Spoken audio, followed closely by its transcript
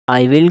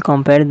I will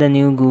compare the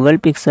new Google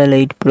Pixel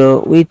 8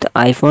 Pro with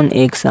iPhone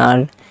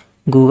XR.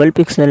 Google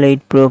Pixel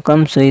 8 Pro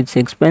comes with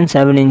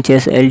 6.7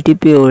 inches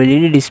LTP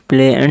OLED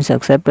display and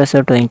success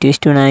ratio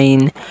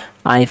 20:9.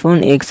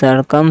 iPhone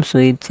XR comes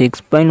with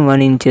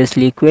 6.1 inches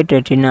liquid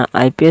retina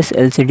IPS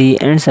LCD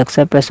and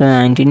success ratio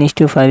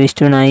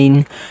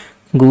 19:5:9.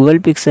 Google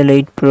Pixel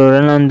 8 Pro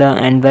run on the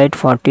Android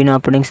 14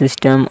 operating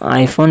system.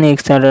 iPhone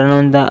XR run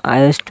on the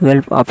iOS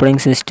 12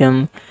 operating system.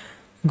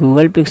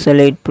 Google Pixel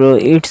 8 Pro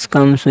it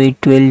comes with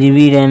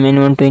 12GB RAM and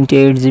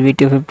 128GB,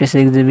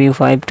 256GB,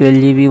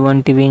 512GB,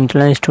 1TB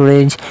internal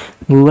storage.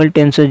 Google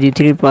Tensor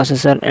G3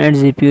 processor and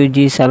GPU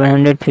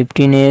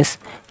G715S.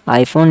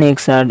 iPhone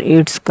XR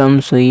it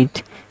comes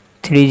with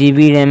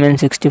 3GB RAM and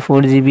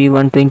 64GB,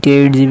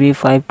 128GB,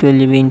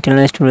 512GB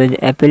internal storage.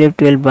 Apple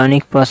A12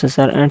 Bionic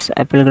processor and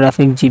Apple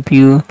Graphic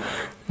GPU.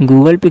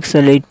 Google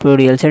Pixel 8 Pro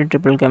real set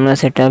triple camera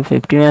setup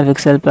 50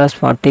 MP plus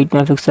 48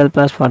 MP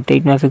plus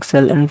 48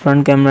 MP and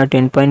front camera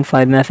 10.5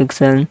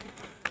 MP.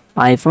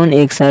 iPhone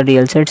XR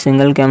real set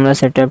single camera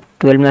setup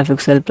 12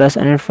 MP plus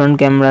and front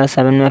camera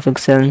 7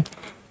 MP.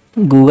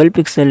 Google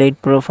Pixel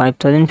 8 Pro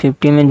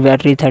 5050 mAh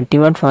battery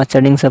 30W fast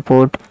charging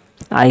support.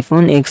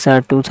 iPhone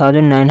XR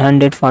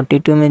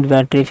 2942 mAh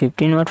battery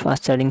 15W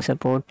fast charging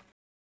support.